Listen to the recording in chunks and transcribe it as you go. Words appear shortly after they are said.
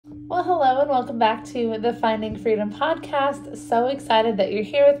Well, hello and welcome back to the Finding Freedom podcast. So excited that you're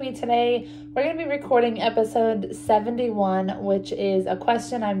here with me today. We're going to be recording episode 71, which is a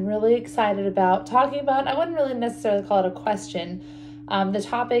question I'm really excited about talking about. I wouldn't really necessarily call it a question. The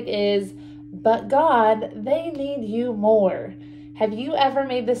topic is, but God, they need you more. Have you ever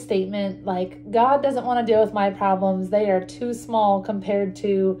made the statement like, God doesn't want to deal with my problems. They are too small compared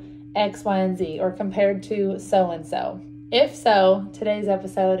to X, Y, and Z, or compared to so-and-so? If so, today's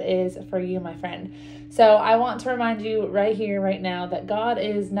episode is for you, my friend. So I want to remind you right here, right now, that God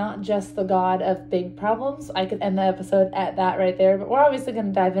is not just the God of big problems. I could end the episode at that right there, but we're obviously going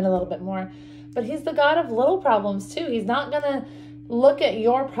to dive in a little bit more. But he's the God of little problems too. He's not going to look at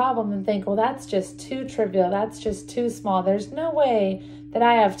your problem and think, well, that's just too trivial. That's just too small. There's no way that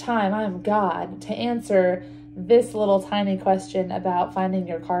I have time, I'm God, to answer this little tiny question about finding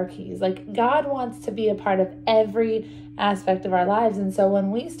your car keys. Like, God wants to be a part of every aspect of our lives. And so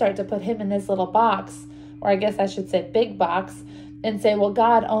when we start to put him in this little box, or I guess I should say big box, and say, well,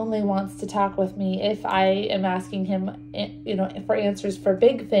 God only wants to talk with me if I am asking him, for answers for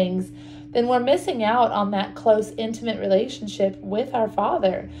big things, then we're missing out on that close, intimate relationship with our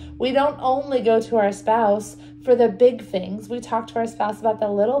Father. We don't only go to our spouse for the big things. We talk to our spouse about the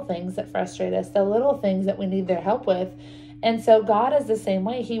little things that frustrate us, the little things that we need their help with. And so God is the same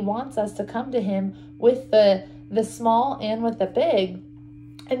way. He wants us to come to him with the small and with the big.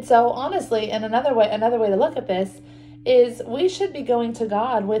 And so honestly, and another way to look at this is we should be going to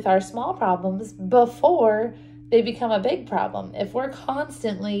God with our small problems before they become a big problem. If we're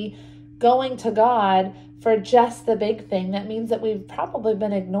constantly going to God for just the big thing, that means that we've probably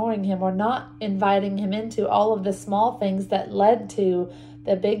been ignoring him or not inviting him into all of the small things that led to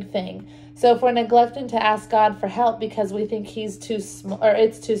the big thing. So if we're neglecting to ask God for help because we think he's too small or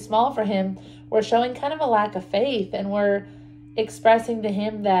it's too small for him, we're showing kind of a lack of faith, and we're expressing to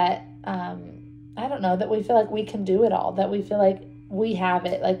him that, that we feel like we can do it all, that we feel like we have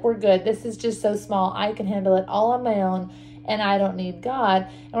it, like we're good. This is just so small. I can handle it all on my own, and I don't need God.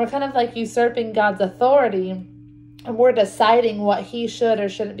 And we're kind of like usurping God's authority, and we're deciding what he should or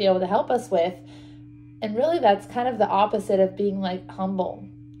shouldn't be able to help us with. And really, that's kind of the opposite of being like humble.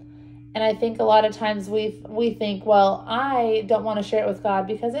 And I think a lot of times we think, well, I don't want to share it with God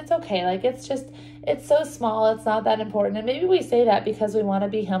because it's okay. Like, it's so small. It's not that important. And maybe we say that because we want to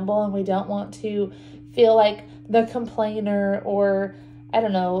be humble and we don't want to feel like the complainer or,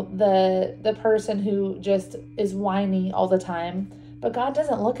 the person who just is whiny all the time. But God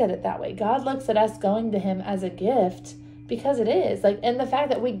doesn't look at it that way. God looks at us going to him as a gift, because it is. Like, and the fact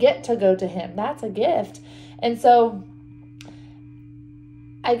that we get to go to him, that's a gift. And so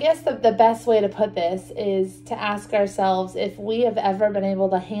I guess the best way to put this is to ask ourselves if we have ever been able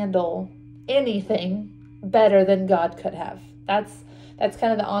to handle anything better than God could have. That's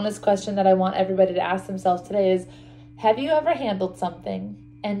kind of the honest question that I want everybody to ask themselves today is, have you ever handled something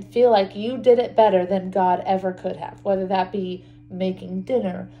and feel like you did it better than God ever could have? Whether that be making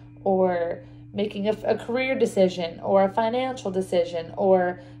dinner or making a career decision or a financial decision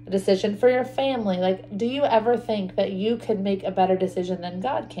or a decision for your family. Like, do you ever think that you could make a better decision than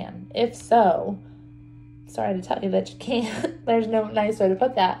God can? If so, sorry to tell you that you can't. There's no nice way to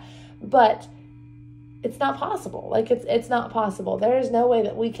put that. But it's not possible. Like, it's not possible. There is no way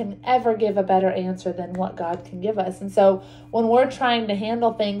that we can ever give a better answer than what God can give us. And so when we're trying to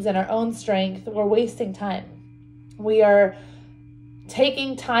handle things in our own strength, we're wasting time. We are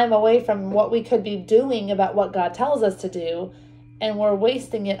taking time away from what we could be doing about what God tells us to do, and we're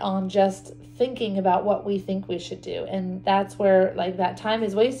wasting it on just thinking about what we think we should do. And that's where, like, that time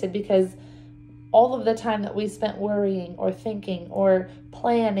is wasted, because all of the time that we spent worrying or thinking or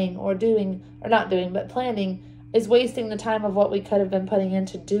planning or planning is wasting the time of what we could have been putting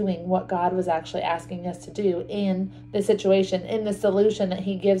into doing what God was actually asking us to do in the situation, in the solution that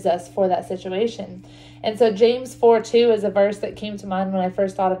he gives us for that situation. And so James 4:2 is a verse that came to mind when I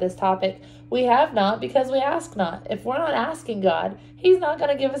first thought of this topic. We have not because we ask not. If we're not asking God, he's not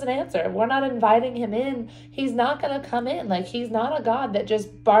going to give us an answer. If we're not inviting him in, he's not going to come in. Like, he's not a God that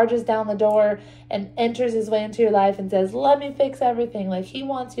just barges down the door and enters his way into your life and says, let me fix everything. Like, he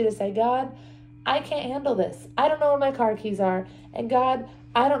wants you to say, God, I can't handle this. I don't know where my car keys are. And God,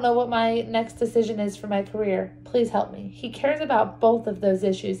 I don't know what my next decision is for my career. Please help me. He cares about both of those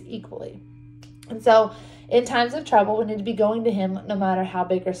issues equally. And so in times of trouble, we need to be going to him no matter how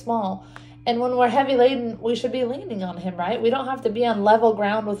big or small. And when we're heavy laden, we should be leaning on him, right? We don't have to be on level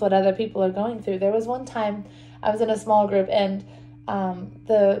ground with what other people are going through. There was one time I was in a small group, and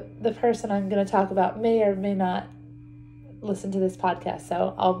the person I'm going to talk about may or may not listen to this podcast,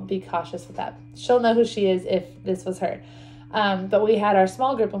 so I'll be cautious with that. She'll know who she is if this was her. But we had our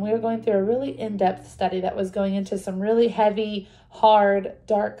small group, and we were going through a really in-depth study that was going into some really heavy, hard,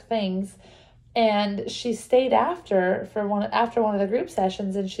 dark things. And she stayed after one of the group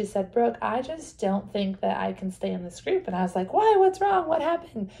sessions, and she said, Brooke, I just don't think that I can stay in this group. And I was like, why? What's wrong? What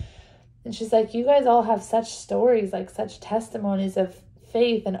happened? And she's like, you guys all have such stories, like such testimonies of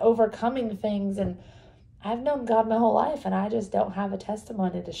faith and overcoming things. And I've known God my whole life, and I just don't have a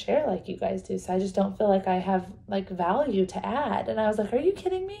testimony to share like you guys do. So I just don't feel like I have like value to add. And I was like, are you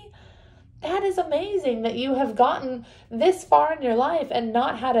kidding me? That is amazing that you have gotten this far in your life and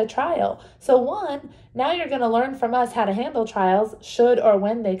not had a trial. So one, now you're going to learn from us how to handle trials, should or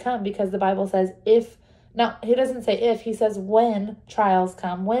when they come, because the Bible says if. Now, he doesn't say if, he says when trials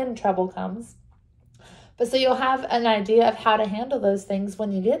come, when trouble comes. But so you'll have an idea of how to handle those things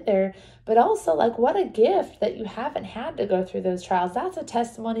when you get there. But also, like, what a gift that you haven't had to go through those trials. That's a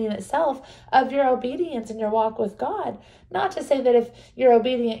testimony in itself of your obedience and your walk with God. Not to say that if you're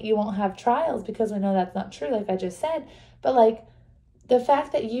obedient, you won't have trials, because we know that's not true, like I just said. But like the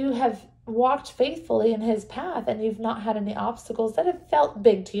fact that you have walked faithfully in his path and you've not had any obstacles that have felt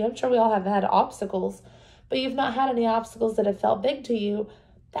big to you. I'm sure we all have had obstacles, but you've not had any obstacles that have felt big to you.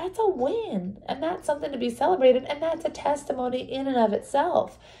 That's a win, and that's something to be celebrated, and that's a testimony in and of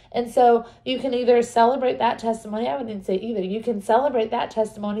itself. And so you can either celebrate that testimony, I wouldn't say either, you can celebrate that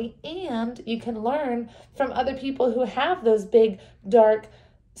testimony, and you can learn from other people who have those big, dark,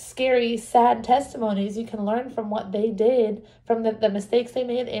 scary, sad testimonies. You can learn from what they did, from the mistakes they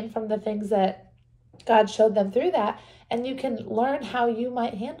made, and from the things that God showed them through that. And you can learn how you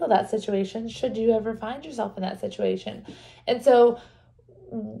might handle that situation should you ever find yourself in that situation. And so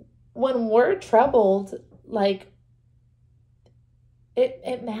when we're troubled, like,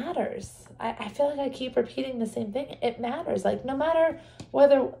 it matters. I feel like I keep repeating the same thing. It matters. Like, no matter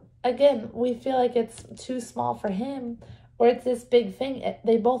whether, again, we feel like it's too small for him or it's this big thing,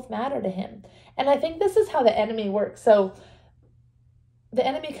 they both matter to him. And I think this is how the enemy works. So the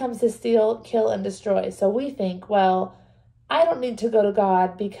enemy comes to steal, kill, and destroy. So we think, well, I don't need to go to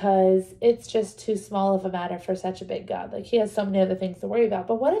God because it's just too small of a matter for such a big God. Like, he has so many other things to worry about.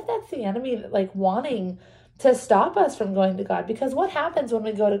 But what if that's the enemy, like, wanting to stop us from going to God? Because what happens when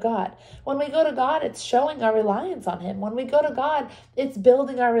we go to God? When we go to God, it's showing our reliance on him. When we go to God, it's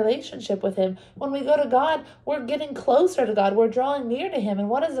building our relationship with him. When we go to God, we're getting closer to God. We're drawing near to him. And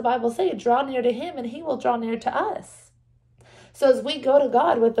what does the Bible say? Draw near to him and he will draw near to us. So as we go to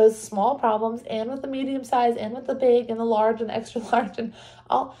God with those small problems, and with the medium size, and with the big and the large and the extra large, and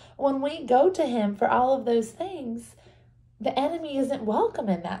all, when we go to him for all of those things, the enemy isn't welcome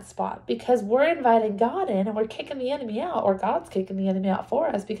in that spot, because we're inviting God in and we're kicking the enemy out, or God's kicking the enemy out for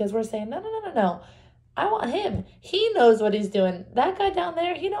us, because we're saying, no. I want him. He knows what he's doing. That guy down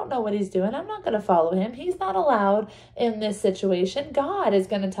there, he don't know what he's doing. I'm not going to follow him. He's not allowed in this situation. God is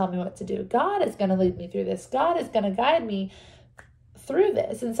going to tell me what to do. God is going to lead me through this. God is going to guide me through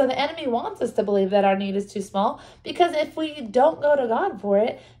this. And so the enemy wants us to believe that our need is too small, because if we don't go to God for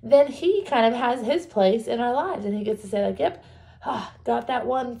it, then he kind of has his place in our lives, and he gets to say, like, yep, got that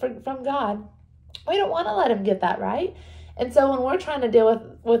one from God. We don't want to let him get that, right? And so when we're trying to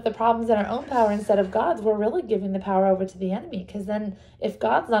deal with the problems in our own power instead of God's, we're really giving the power over to the enemy, because then if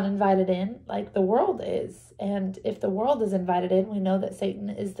God's not invited in, like the world is, and if the world is invited in, we know that Satan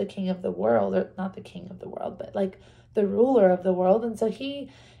is the king of the world, or not the king of the world, but like the ruler of the world. And so he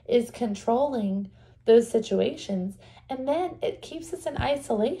is controlling those situations. And then it keeps us in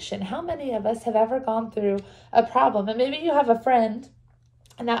isolation. How many of us have ever gone through a problem? And maybe you have a friend,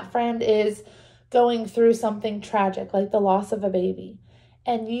 and that friend is going through something tragic, like the loss of a baby.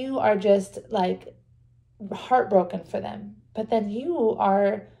 And you are just like heartbroken for them. But then you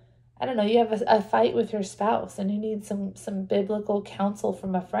are, I don't know, you have a fight with your spouse, and you need some biblical counsel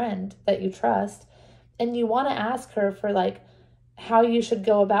from a friend that you trust. And you want to ask her for like how you should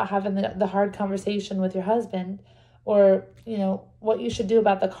go about having the hard conversation with your husband, or, you know, what you should do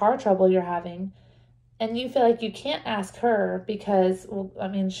about the car trouble you're having. And you feel like you can't ask her because, well, I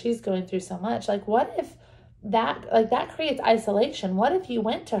mean, she's going through so much. Like, what if that creates isolation? What if you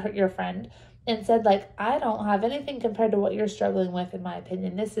went to your friend and said, like, I don't have anything compared to what you're struggling with, in my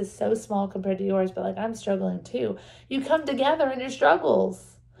opinion. This is so small compared to yours, but like, I'm struggling too. You come together in your struggles.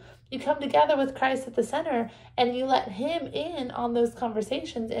 You come together with Christ at the center, and you let him in on those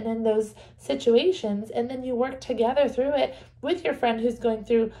conversations and in those situations. And then you work together through it with your friend who's going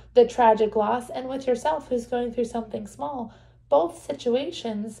through the tragic loss, and with yourself who's going through something small. Both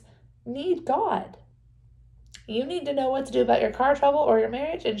situations need God. You need to know what to do about your car trouble or your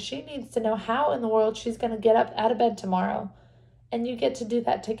marriage, and she needs to know how in the world she's going to get up out of bed tomorrow. And you get to do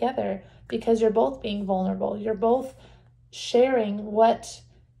that together, because you're both being vulnerable. You're both sharing what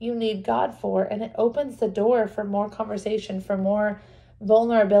you need God for, and it opens the door for more conversation, for more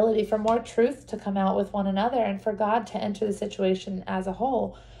vulnerability, for more truth to come out with one another, and for God to enter the situation as a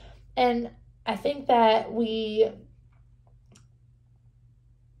whole. And I think that if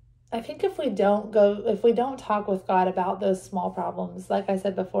we don't talk with God about those small problems, like I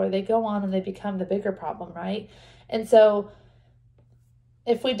said before, they go on and they become the bigger problem, right? And so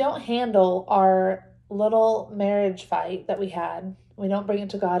if we don't handle our little marriage fight that we had, we don't bring it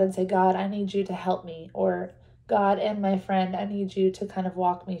to God and say, God, I need you to help me, or God and my friend, I need you to kind of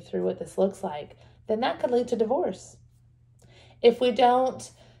walk me through what this looks like, then that could lead to divorce. If we don't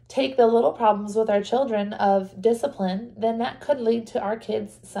take the little problems with our children of discipline, then that could lead to our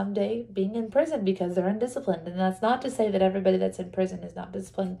kids someday being in prison because they're undisciplined. And that's not to say that everybody that's in prison is not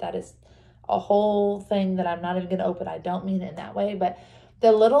disciplined. That is a whole thing that I'm not even going to open. I don't mean it in that way, but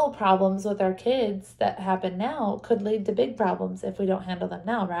the little problems with our kids that happen now could lead to big problems if we don't handle them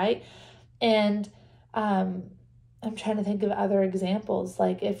now, right? And I'm trying to think of other examples.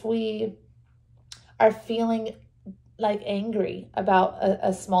 Like if we are feeling like angry about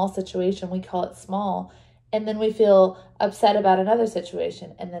a small situation, we call it small, and then we feel upset about another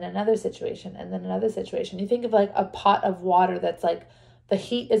situation, and then another situation, and then another situation. You think of like a pot of water that's like, the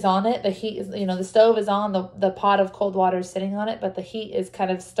heat is on it. The heat is, the stove is on, the pot of cold water is sitting on it, but the heat is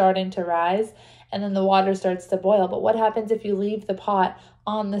kind of starting to rise, and then the water starts to boil. But what happens if you leave the pot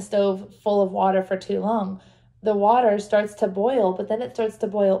on the stove full of water for too long? The water starts to boil, but then it starts to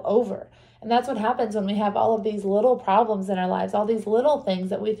boil over. And that's what happens when we have all of these little problems in our lives, all these little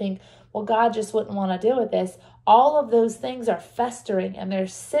things that we think, well, God just wouldn't want to deal with this. All of those things are festering, and they're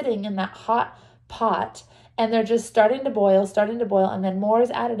sitting in that hot pot, and they're just starting to boil, and then more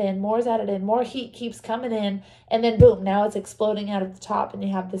is added in, more heat keeps coming in, and then boom, now it's exploding out of the top, and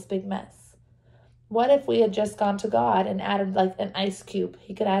you have this big mess. What if we had just gone to God and added like an ice cube?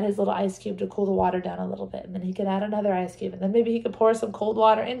 He could add his little ice cube to cool the water down a little bit, and then he could add another ice cube, and then maybe he could pour some cold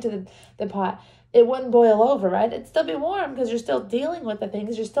water into the pot. It wouldn't boil over, right? It'd still be warm because you're still dealing with the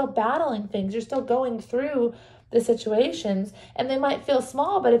things, you're still battling things, you're still going through the situations, and they might feel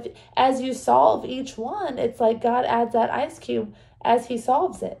small, but if as you solve each one, it's like God adds that ice cube as he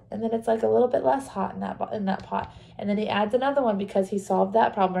solves it, and then it's like a little bit less hot in that pot, and then he adds another one because he solved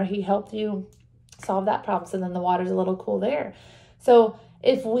that problem, or he helped you solve that problem, so then the water's a little cool there. So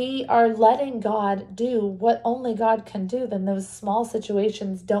if we are letting God do what only God can do, then those small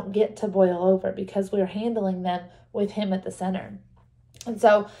situations don't get to boil over because we're handling them with him at the center. And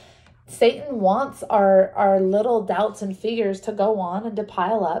so Satan wants our little doubts and fears to go on and to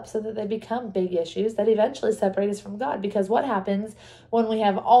pile up so that they become big issues that eventually separate us from God. Because what happens when we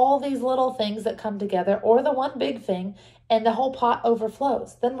have all these little things that come together, or the one big thing, and the whole pot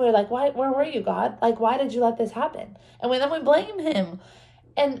overflows? Then we're like, where were you, God? Like, why did you let this happen? And then we blame him.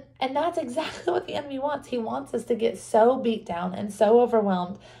 And that's exactly what the enemy wants. He wants us to get so beat down and so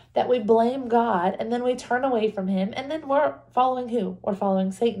overwhelmed that we blame God, and then we turn away from him, and then we're following who? We're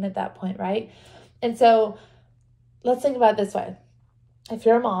following Satan at that point, right? And so let's think about it this way. If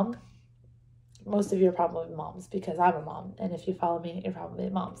you're a mom, most of you are probably moms because I'm a mom, and if you follow me, you're probably a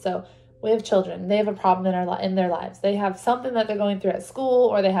mom. So we have children. They have a problem in their lives. They have something that they're going through at school,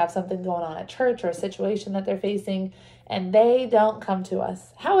 or they have something going on at church, or a situation that they're facing, and they don't come to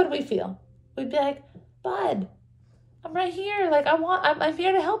us. How would we feel? We'd be like, bud, I'm right here. Like, I'm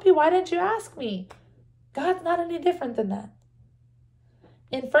here to help you. Why didn't you ask me? God's not any different than that.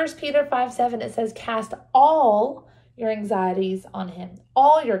 In 1 Peter 5:7, it says, cast all your anxieties on him,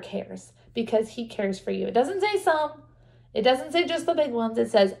 all your cares, because he cares for you. It doesn't say some. It doesn't say just the big ones.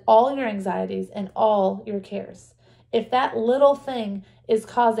 It says all your anxieties and all your cares. If that little thing is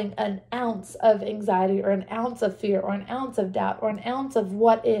causing an ounce of anxiety, or an ounce of fear, or an ounce of doubt, or an ounce of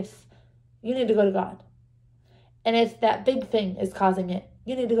what if, you need to go to God. And if that big thing is causing it,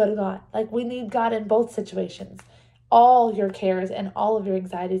 you need to go to God. Like, we need God in both situations. All your cares and all of your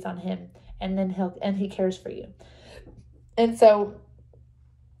anxieties on him, and then he cares for you. And so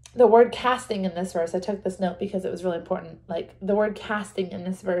the word casting in this verse, I took this note because it was really important. Like, the word casting in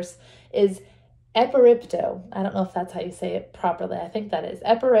this verse is eperipto. I don't know if that's how you say it properly. I think that is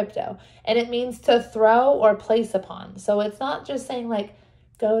eperipto. And it means to throw or place upon. So it's not just saying like,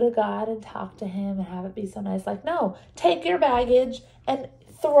 go to God and talk to him and have it be so nice. Like, no, take your baggage and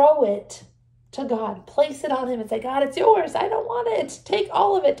throw it to God. Place it on him and say, God, it's yours. I don't want it. Take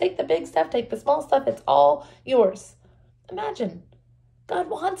all of it. Take the big stuff. Take the small stuff. It's all yours. Imagine. God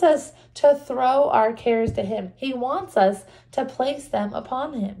wants us to throw our cares to him. He wants us to place them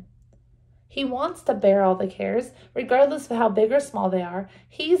upon him. He wants to bear all the cares, regardless of how big or small they are.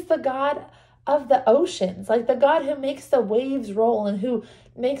 He's the God of the oceans, like the God who makes the waves roll and who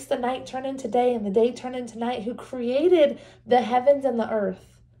makes the night turn into day and the day turn into night, who created the heavens and the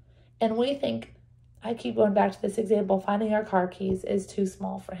earth. And we think, I keep going back to this example, finding our car keys is too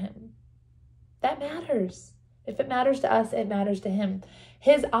small for him. That matters. If it matters to us, it matters to him.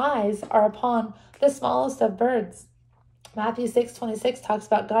 His eyes are upon the smallest of birds. Matthew 6:26 talks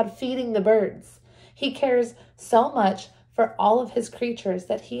about God feeding the birds. He cares so much for all of his creatures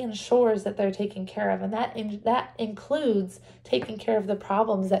that he ensures that they're taken care of. And that includes taking care of the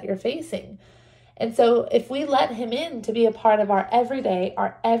problems that you're facing. And so if we let him in to be a part of our everyday,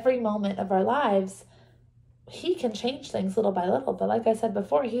 our every moment of our lives, he can change things little by little. But like I said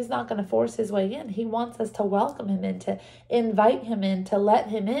before, he's not going to force his way in. He wants us to welcome him in, to invite him in, to let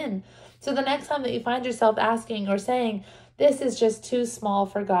him in. So the next time that you find yourself asking or saying, this is just too small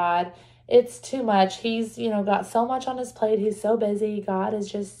for God, it's too much, he's, got so much on his plate, he's so busy, God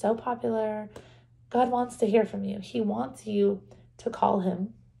is just so popular. God wants to hear from you. He wants you to call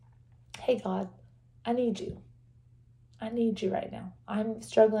him. Hey, God, I need you. I need you right now. I'm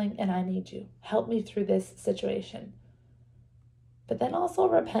struggling and I need you. Help me through this situation. But then also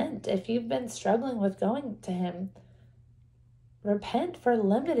repent. If you've been struggling with going to him, repent for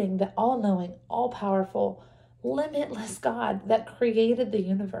limiting the all-knowing, all-powerful, limitless God that created the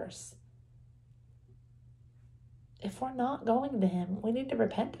universe. If we're not going to him, we need to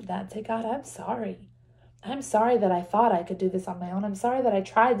repent of that and say, God, I'm sorry. I'm sorry that I thought I could do this on my own. I'm sorry that I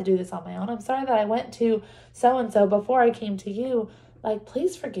tried to do this on my own. I'm sorry that I went to so-and-so before I came to you.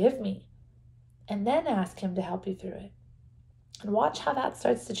 Please forgive me. And then ask him to help you through it. And watch how that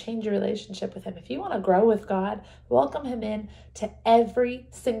starts to change your relationship with him. If you want to grow with God, welcome him in to every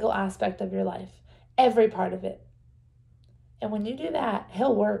single aspect of your life, every part of it. And when you do that,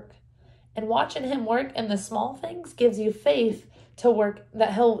 he'll work. And watching him work in the small things gives you faith to work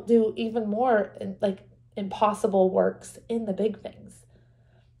that he'll do even more, impossible works in the big things.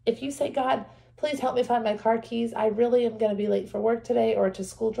 If you say, God, please help me find my car keys. I really am going to be late for work today or to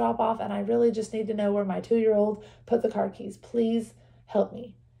school drop off, and I really just need to know where my 2-year-old put the car keys. Please help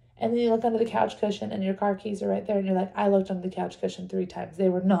me. And then you look under the couch cushion and your car keys are right there, and you're like, I looked under the couch cushion 3 times. They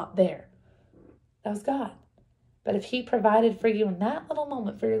were not there. That was God. But if he provided for you in that little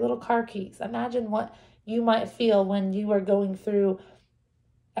moment for your little car keys, imagine what you might feel when you are going through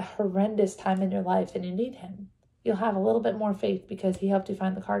a horrendous time in your life and you need him. You'll have a little bit more faith because he helped you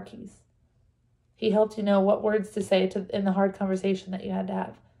find the car keys. He helped you know what words to say in the hard conversation that you had to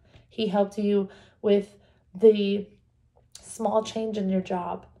have. He helped you with the small change in your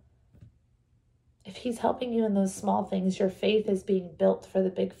job. If he's helping you in those small things, your faith is being built for the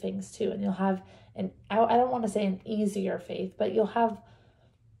big things too. And you'll have I don't want to say an easier faith, but you'll have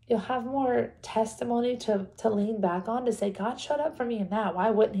more testimony to lean back on, to say, God showed up for me in that. Why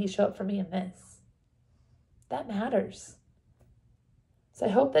wouldn't he show up for me in this? That matters. So I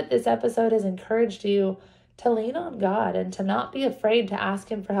hope that this episode has encouraged you to lean on God and to not be afraid to ask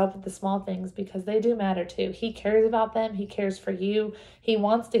him for help with the small things, because they do matter too. He cares about them. He cares for you. He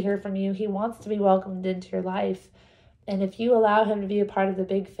wants to hear from you. He wants to be welcomed into your life. And if you allow him to be a part of the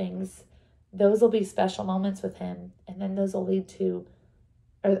big things, those will be special moments with him. And then those will lead to,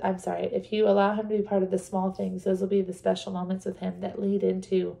 if you allow him to be part of the small things, those will be the special moments with him that lead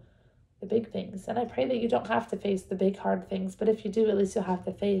into the big things. And I pray that you don't have to face the big hard things, but if you do, at least you'll have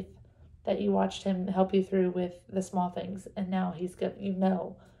the faith that you watched him help you through with the small things. And now he's good,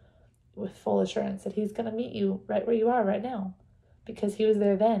 with full assurance that he's going to meet you right where you are right now, because he was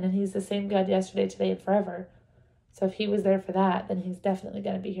there then and he's the same God yesterday, today, and forever. So if he was there for that, then he's definitely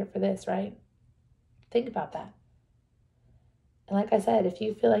going to be here for this, right? Think about that. And like I said, if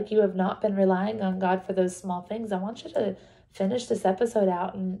you feel like you have not been relying on God for those small things, I want you to finish this episode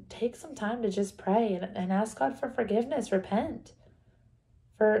out and take some time to just pray and ask God for forgiveness, repent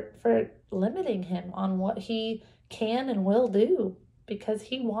for limiting him on what he can and will do, because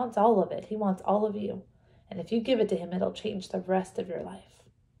he wants all of it. He wants all of you. And if you give it to him, it'll change the rest of your life.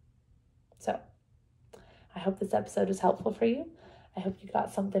 So I hope this episode was helpful for you. I hope you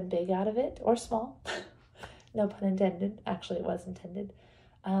got something big out of it, or small. No pun intended. Actually, it was intended.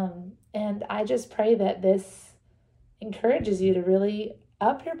 And I just pray that this encourages you to really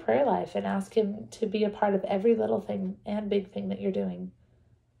up your prayer life and ask him to be a part of every little thing and big thing that you're doing.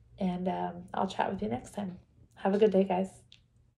 And I'll chat with you next time. Have a good day, guys.